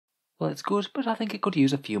Well, it's good, but I think it could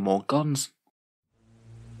use a few more guns.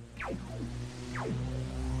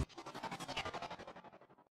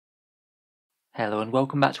 Hello and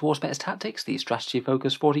welcome back to Auspex Tactics, the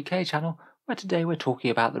strategy-focused 40k channel, where today we're talking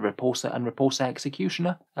about the Repulsor and Repulsor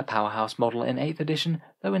Executioner, a powerhouse model in 8th edition,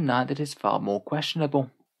 though in 9th it is far more questionable.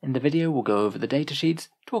 In the video we'll go over the datasheets,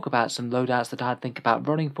 talk about some loadouts that I'd think about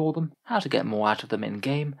running for them, how to get more out of them in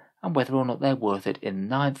game, and whether or not they're worth it in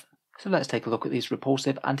 9th. So let's take a look at these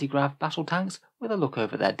repulsive anti-grav battle tanks with a look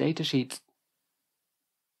over their datasheets.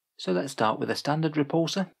 So let's start with a standard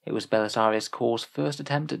repulsor. It was Belisarius Caus's first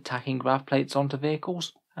attempt at tacking grav plates onto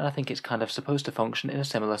vehicles, and I think it's kind of supposed to function in a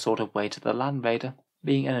similar sort of way to the Land Raider,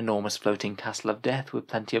 being an enormous floating castle of death with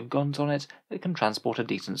plenty of guns on it that can transport a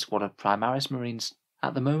decent squad of Primaris Marines.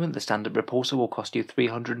 At the moment, the standard repulsor will cost you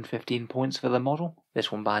 315 points for the model.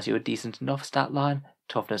 This one buys you a decent enough stat line,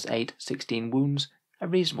 toughness 8, 16 wounds, a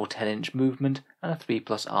reasonable 10-inch movement, and a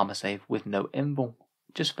 3+ armor save with no invul.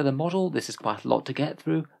 Just for the model, this is quite a lot to get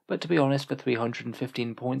through, but to be honest, for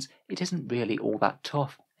 315 points, it isn't really all that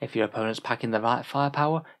tough. If your opponent's packing the right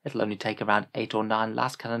firepower, it'll only take around 8 or 9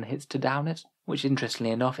 last cannon hits to down it, which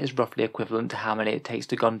interestingly enough is roughly equivalent to how many it takes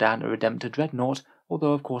to gun down a Redemptor Dreadnought,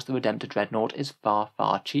 although of course the Redemptor Dreadnought is far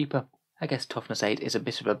cheaper. I guess toughness 8 is a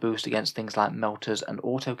bit of a boost against things like melters and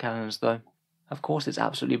autocannons though. Of course it's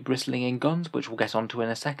absolutely bristling in guns, which we'll get onto in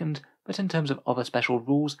a second, but in terms of other special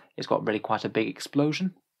rules, it's got really quite a big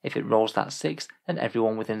explosion. If it rolls that 6, then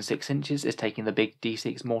everyone within 6 inches is taking the big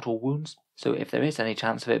d6 mortal wounds, so if there is any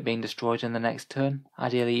chance of it being destroyed in the next turn,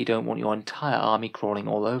 ideally you don't want your entire army crawling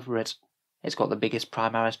all over it. It's got the biggest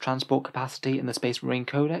Primaris transport capacity in the Space Marine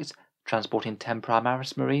Codex, transporting 10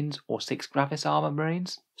 Primaris Marines or 6 Gravis Armor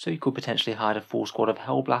Marines, so you could potentially hide a full squad of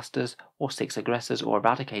Hellblasters or 6 Aggressors or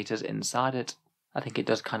Eradicators inside it. I think it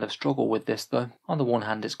does kind of struggle with this though. On the one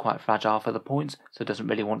hand it's quite fragile for the points, so it doesn't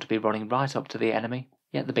really want to be running right up to the enemy,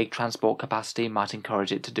 yet the big transport capacity might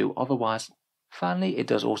encourage it to do otherwise. Finally, it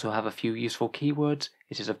does also have a few useful keywords.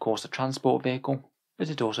 It is of course a transport vehicle, but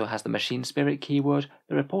it also has the Machine Spirit keyword,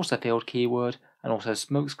 the Repulsor Field keyword, and also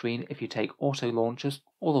Smokescreen if you take auto launchers,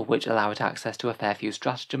 all of which allow it access to a fair few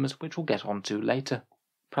stratagems which we'll get onto later.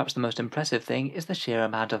 Perhaps the most impressive thing is the sheer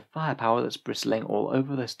amount of firepower that's bristling all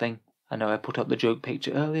over this thing. I know I put up the joke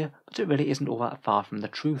picture earlier, but it really isn't all that far from the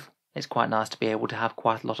truth. It's quite nice to be able to have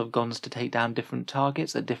quite a lot of guns to take down different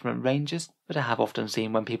targets at different ranges, but I have often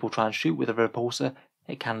seen when people try and shoot with a repulsor,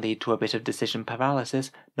 it can lead to a bit of decision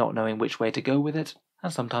paralysis, not knowing which way to go with it,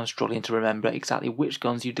 and sometimes struggling to remember exactly which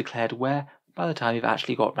guns you declared where by the time you've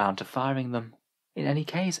actually got round to firing them. In any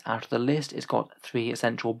case, out of the list it's got 3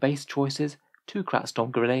 essential base choices, 2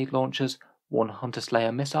 Crackstorm grenade launchers, 1 Hunter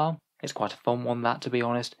Slayer missile. It's quite a fun one that, to be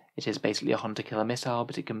honest. It is basically a hunter-killer missile,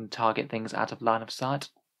 but it can target things out of line of sight.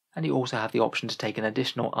 And you also have the option to take an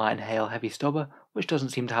additional Iron Hail Heavy Stubber, which doesn't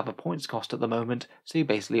seem to have a points cost at the moment, so you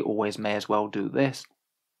basically always may as well do this.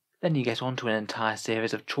 Then you get on to an entire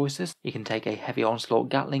series of choices. You can take a Heavy Onslaught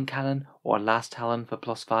Gatling Cannon or a Last Talon for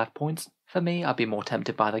 +5 points. For me, I'd be more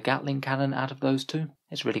tempted by the Gatling Cannon out of those two.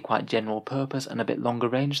 It's really quite general purpose and a bit longer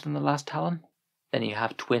range than the Last Talon. Then you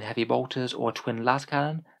have Twin Heavy Bolters or Twin Las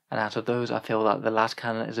Cannon, and out of those I feel that the Las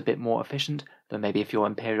Cannon is a bit more efficient, though maybe if you're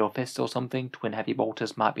Imperial Fists or something, Twin Heavy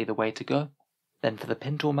Bolters might be the way to go. Then for the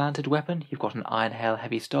pintle mounted weapon, you've got an Iron Hail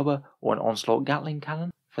Heavy Stubber or an Onslaught Gatling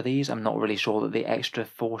Cannon. For these, I'm not really sure that the extra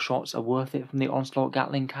 4 shots are worth it from the Onslaught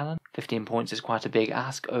Gatling Cannon. 15 points is quite a big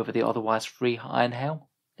ask over the otherwise free Iron Hail.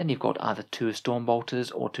 Then you've got either 2 Storm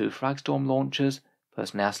Bolters or 2 Fragstorm Launchers.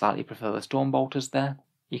 Personally, I slightly prefer the Storm Bolters there.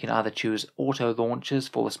 You can either choose auto launchers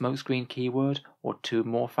for the Smokescreen keyword or 2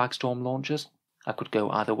 more Fragstorm launchers. I could go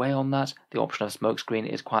either way on that. The option of Smokescreen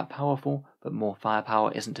is quite powerful, but more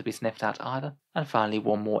firepower isn't to be sniffed at either. And finally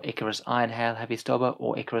 1 more Icarus Iron Hail Heavy Stubber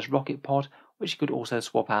or Icarus Rocket Pod, which you could also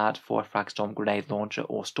swap out for a Fragstorm Grenade Launcher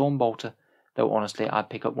or Storm Bolter, though honestly I'd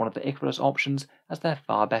pick up one of the Icarus options as they're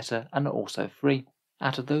far better and are also free.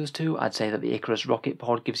 Out of those two, I'd say that the Icarus Rocket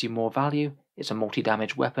Pod gives you more value. It's a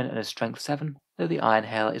multi-damage weapon and a strength 7, though the Iron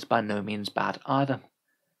Hail is by no means bad either.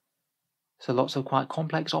 So lots of quite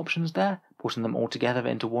complex options there, putting them all together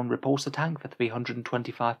into one repulsor tank for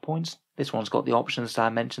 325 points. This one's got the options that I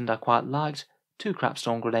mentioned I quite liked, 2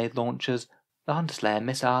 Crackstorm Grenade Launchers, the Hunter Slayer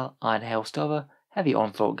Missile, Iron Hail Stubber, Heavy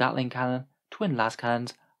Onslaught Gatling Cannon, Twin Las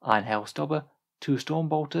Cannons, Iron Hail Stubber, 2 Storm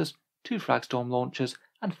Bolters, 2 Fragstorm Launchers,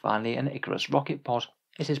 and finally an Icarus Rocket Pod.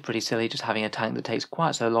 It is pretty silly just having a tank that takes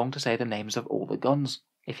quite so long to say the names of all the guns.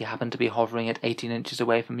 If you happen to be hovering at 18 inches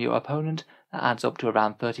away from your opponent, that adds up to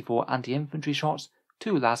around 34 anti-infantry shots,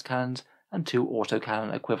 2 las cannons, and 2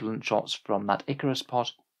 autocannon equivalent shots from that Icarus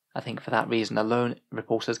pod. I think for that reason alone,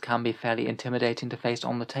 repulsors can be fairly intimidating to face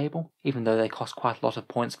on the table, even though they cost quite a lot of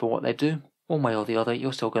points for what they do. One way or the other,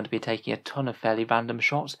 you're still going to be taking a ton of fairly random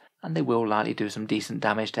shots, and they will likely do some decent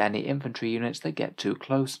damage to any infantry units that get too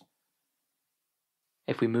close.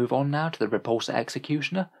 If we move on now to the Repulsor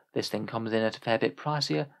Executioner, this thing comes in at a fair bit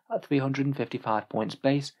pricier at 355 points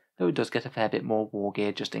base, though it does get a fair bit more war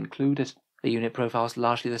gear just included. The unit profile is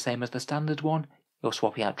largely the same as the standard one. You're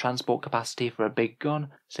swapping out transport capacity for a big gun,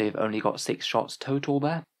 so you've only got 6 shots total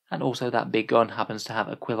there, and also that big gun happens to have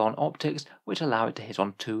Aquilon optics, which allow it to hit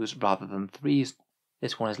on 2s rather than 3s.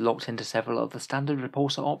 This one is locked into several of the standard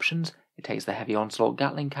repulsor options. It takes the heavy onslaught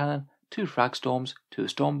Gatling cannon, 2 frag storms, 2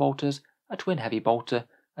 storm bolters, a twin heavy bolter,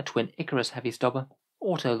 a twin Icarus heavy stubber,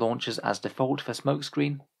 auto launchers as default for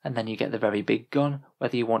smokescreen, and then you get the very big gun,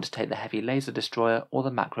 whether you want to take the heavy laser destroyer or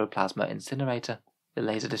the macroplasma incinerator. The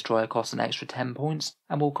laser destroyer costs an extra 10 points,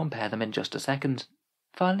 and we'll compare them in just a second.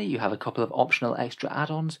 Finally, you have a couple of optional extra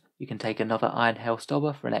add-ons. You can take another Iron Hail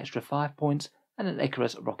stubber for an extra 5 points, and an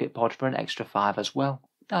Icarus rocket pod for an extra 5 as well.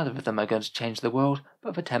 Neither of them are going to change the world,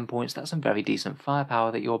 but for 10 points that's some very decent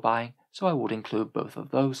firepower that you're buying, so I would include both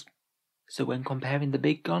of those. So when comparing the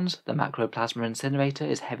big guns, the macroplasma incinerator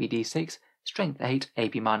is heavy D6, strength 8,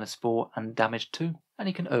 AP-4 and damage 2, and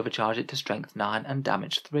you can overcharge it to strength 9 and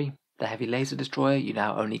damage 3. The heavy laser destroyer, you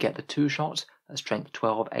now only get the 2 shots at strength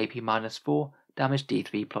 12, AP-4, damage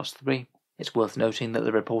D3 plus 3. It's worth noting that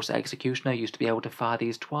the Repulsor Executioner used to be able to fire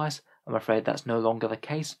these twice. I'm afraid that's no longer the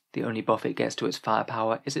case. The only buff it gets to its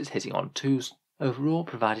firepower is its hitting on 2s. Overall,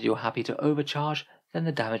 provided you're happy to overcharge, then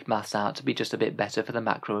the damage maths out to be just a bit better for the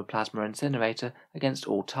macroplasma incinerator against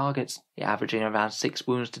all targets. You're averaging around 6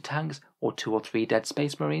 wounds to tanks, or 2 or 3 dead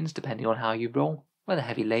space marines depending on how you roll, where the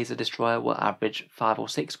heavy laser destroyer will average 5 or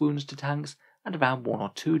 6 wounds to tanks, and around 1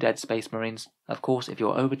 or 2 dead space marines. Of course, if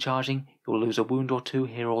you're overcharging, you'll lose a wound or 2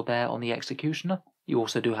 here or there on the Executioner. You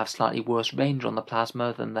also do have slightly worse range on the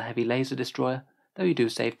plasma than the heavy laser destroyer, though you do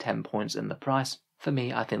save 10 points in the price. For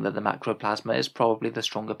me, I think that the macroplasma is probably the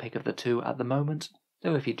stronger pick of the two at the moment,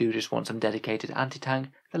 though if you do just want some dedicated anti-tank,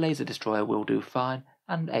 the laser destroyer will do fine,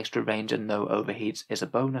 and extra range and no overheats is a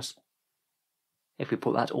bonus. If we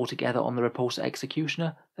put that all together on the Repulsor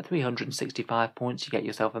Executioner, the 365 points you get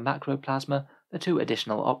yourself a macroplasma, the 2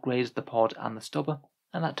 additional upgrades, the pod and the stubber,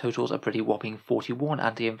 and that totals a pretty whopping 41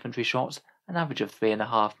 anti-infantry shots, an average of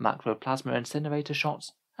 3.5 macroplasma incinerator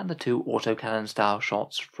shots, and the 2 autocannon style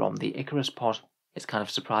shots from the Icarus pod. It's kind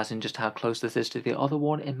of surprising just how close this is to the other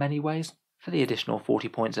one in many ways. For the additional 40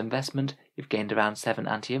 points investment, you've gained around 7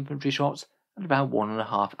 anti-infantry shots and around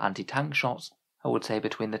 1.5 anti-tank shots. I would say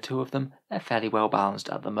between the two of them, they're fairly well balanced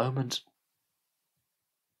at the moment.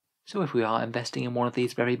 So if we are investing in one of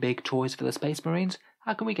these very big toys for the Space Marines,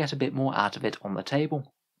 how can we get a bit more out of it on the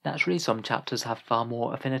table? Naturally, some chapters have far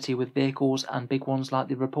more affinity with vehicles and big ones like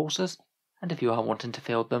the Repulsors, and if you are wanting to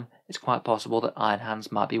field them, it's quite possible that Iron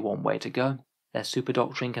Hands might be one way to go. Their super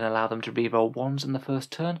doctrine can allow them to reroll 1s in the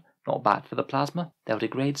first turn, not bad for the plasma. They'll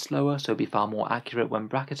degrade slower, so be far more accurate when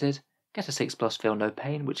bracketed. Get a 6+ feel no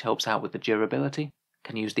pain, which helps out with the durability.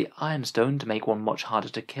 Can use the Iron Stone to make one much harder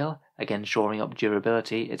to kill, again shoring up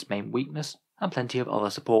durability, its main weakness. And plenty of other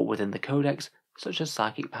support within the codex, such as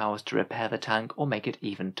psychic powers to repair the tank or make it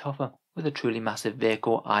even tougher. With a truly massive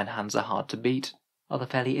vehicle, Iron Hands are hard to beat. Other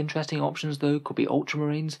fairly interesting options though could be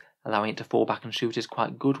Ultramarines. Allowing it to fall back and shoot is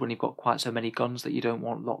quite good when you've got quite so many guns that you don't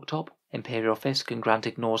want locked up. Imperial Fist can grant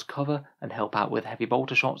ignores cover and help out with heavy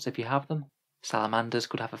bolter shots if you have them. Salamanders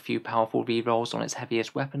could have a few powerful rerolls on its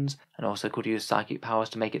heaviest weapons, and also could use psychic powers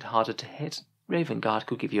to make it harder to hit. Raven Guard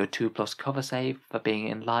could give you a 2+ cover save for being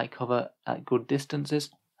in light cover at good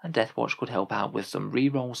distances, and Deathwatch could help out with some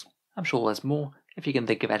rerolls. I'm sure there's more. If you can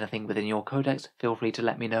think of anything within your codex, feel free to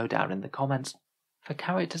let me know down in the comments. For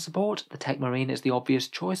character support, the Tech Marine is the obvious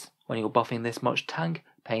choice. When you're buffing this much tank,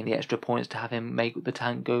 paying the extra points to have him make the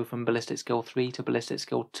tank go from Ballistic Skill 3 to Ballistic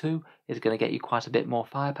Skill 2 is going to get you quite a bit more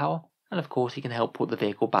firepower, and of course he can help put the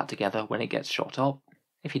vehicle back together when it gets shot up.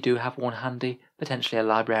 If you do have one handy, potentially a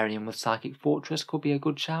Librarian with Psychic Fortress could be a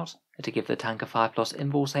good shout, to give the tank a 5+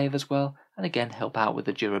 invul save as well, and again help out with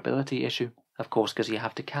the durability issue. Of course, because you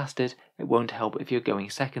have to cast it, it won't help if you're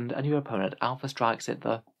going second and your opponent alpha strikes it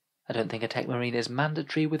though. I don't think a Tech Marine is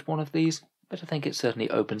mandatory with one of these, but I think it certainly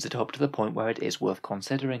opens it up to the point where it is worth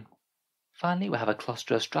considering. Finally, we have a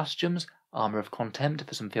cluster of stratagems, Armour of Contempt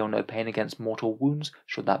for some feel no pain against mortal wounds,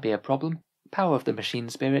 should that be a problem. Power of the Machine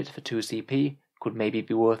Spirit for 2 CP, could maybe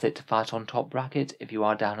be worth it to fight on top bracket if you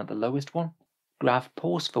are down at the lowest one. Grav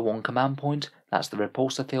Pulse for 1 command point, that's the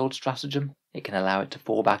Repulsor field stratagem. It can allow it to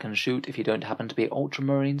fall back and shoot if you don't happen to be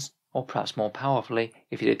Ultramarines. Or perhaps more powerfully,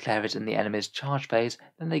 if you declare it in the enemy's charge phase,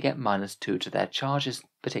 then they get -2 to their charges,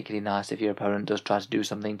 particularly nice if your opponent does try to do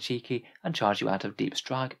something cheeky and charge you out of deep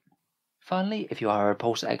strike. Finally, if you are a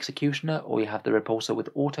Repulsor Executioner or you have the Repulsor with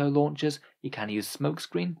auto launchers, you can use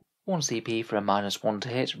Smokescreen. 1 CP for a -1 to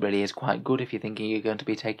hit really is quite good if you're thinking you're going to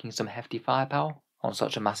be taking some hefty firepower. On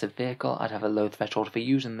such a massive vehicle, I'd have a low threshold for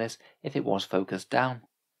using this if it was focused down.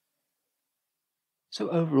 So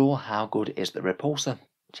overall, how good is the Repulsor?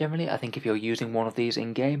 Generally, I think if you're using one of these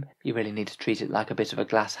in-game, you really need to treat it like a bit of a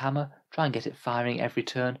glass hammer, try and get it firing every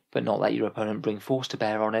turn, but not let your opponent bring force to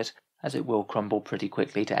bear on it, as it will crumble pretty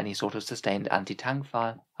quickly to any sort of sustained anti-tank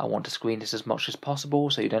fire. I want to screen this as much as possible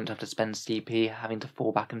so you don't have to spend CP having to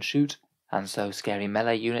fall back and shoot, and so scary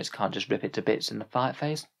melee units can't just rip it to bits in the fight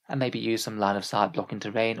phase, and maybe use some line of sight blocking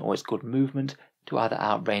terrain or its good movement to either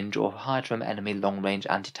outrange or hide from enemy long-range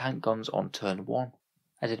anti-tank guns on turn 1.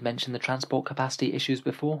 I did mention the transport capacity issues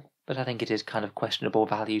before, but I think it is kind of questionable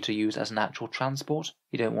value to use as an actual transport.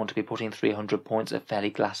 You don't want to be putting 300 points of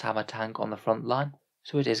fairly glass hammer tank on the front line,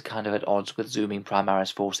 so it is kind of at odds with zooming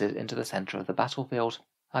Primaris forces into the centre of the battlefield.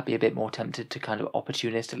 I'd be a bit more tempted to kind of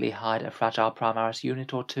opportunistically hide a fragile Primaris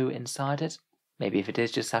unit or two inside it. Maybe if it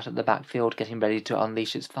is just sat at the backfield getting ready to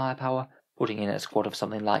unleash its firepower, putting in a squad of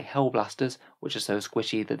something like Hellblasters, which are so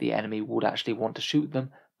squishy that the enemy would actually want to shoot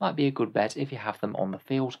them, might be a good bet if you have them on the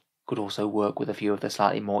field. Could also work with a few of the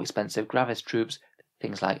slightly more expensive Gravis troops,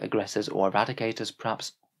 things like Aggressors or Eradicators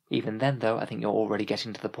perhaps. Even then though, I think you're already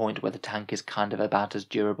getting to the point where the tank is kind of about as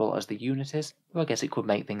durable as the unit is, though I guess it could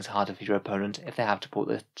make things harder for your opponent if they have to put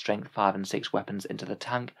the strength 5 and 6 weapons into the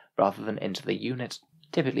tank rather than into the unit.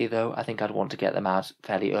 Typically though, I think I'd want to get them out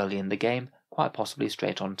fairly early in the game, quite possibly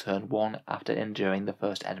straight on turn 1 after enduring the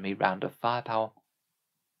first enemy round of firepower.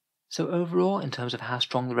 So overall, in terms of how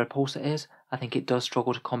strong the Repulsor is, I think it does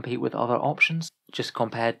struggle to compete with other options. Just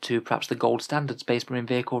compared to perhaps the gold standard Space Marine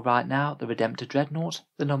vehicle right now, the Redemptor Dreadnought,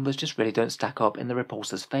 the numbers just really don't stack up in the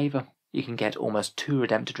Repulsor's favour. You can get almost 2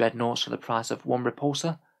 Redemptor Dreadnoughts for the price of 1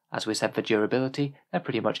 Repulsor. As we said for durability, they're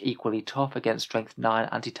pretty much equally tough against strength 9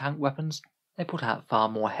 anti-tank weapons. They put out far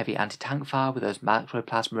more heavy anti-tank fire with those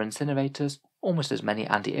macroplasma incinerators, almost as many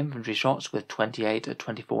anti-infantry shots with 28 at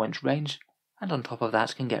 24-inch range, and on top of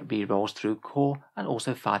that can get rerolls through core and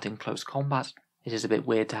also fight in close combat. It is a bit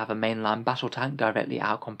weird to have a mainline battle tank directly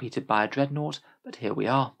outcompeted by a dreadnought, but here we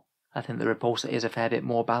are. I think the Repulsor is a fair bit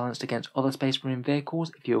more balanced against other Space Marine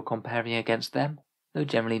vehicles if you are comparing against them, though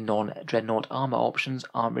generally non-dreadnought armor options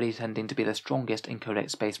aren't really tending to be the strongest in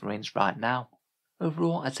Codex Space Marines right now.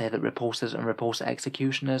 Overall, I'd say that Repulsors and Repulsor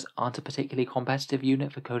Executioners aren't a particularly competitive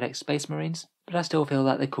unit for Codex Space Marines, but I still feel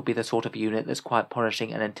that they could be the sort of unit that's quite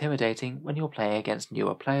punishing and intimidating when you're playing against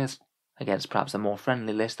newer players. Against perhaps a more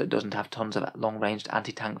friendly list that doesn't have tons of long-ranged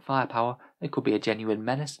anti-tank firepower, they could be a genuine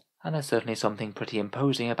menace, and there's certainly something pretty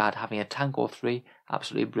imposing about having a tank or 3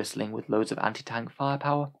 absolutely bristling with loads of anti-tank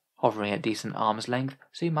firepower, hovering at decent arm's length,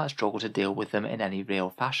 so you might struggle to deal with them in any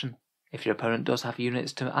real fashion. If your opponent does have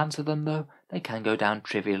units to answer them though, they can go down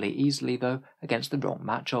trivially easily though against the wrong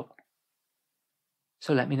matchup.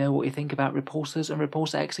 So let me know what you think about Repulsors and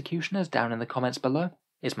Repulsor Executioners down in the comments below.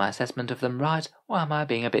 Is my assessment of them right, or am I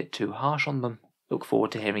being a bit too harsh on them? Look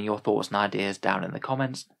forward to hearing your thoughts and ideas down in the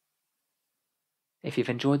comments. If you've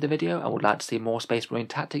enjoyed the video and would like to see more Space Marine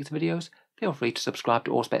Tactics videos, feel free to subscribe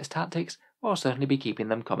to Auspex Tactics, where I'll certainly be keeping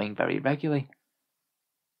them coming very regularly.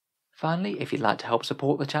 Finally, if you'd like to help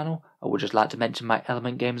support the channel, I would just like to mention my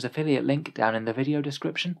Element Games affiliate link down in the video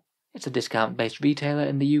description. It's a discount-based retailer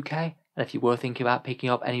in the UK, and if you were thinking about picking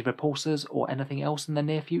up any Repulsors or anything else in the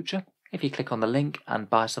near future, if you click on the link and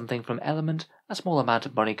buy something from Element, a small amount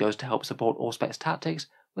of money goes to help support Auspex Tactics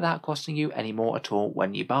without costing you any more at all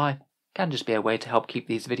when you buy. Can just be a way to help keep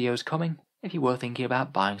these videos coming, if you were thinking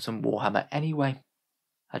about buying some Warhammer anyway.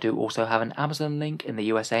 I do also have an Amazon link in the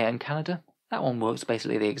USA and Canada. That one works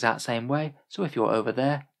basically the exact same way, so if you're over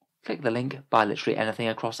there, click the link, buy literally anything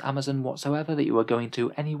across Amazon whatsoever that you are going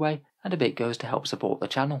to anyway, and a bit goes to help support the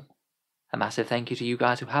channel. A massive thank you to you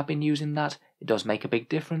guys who have been using that, it does make a big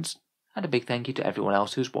difference, and a big thank you to everyone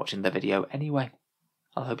else who's watching the video anyway.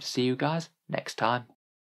 I'll hope to see you guys next time.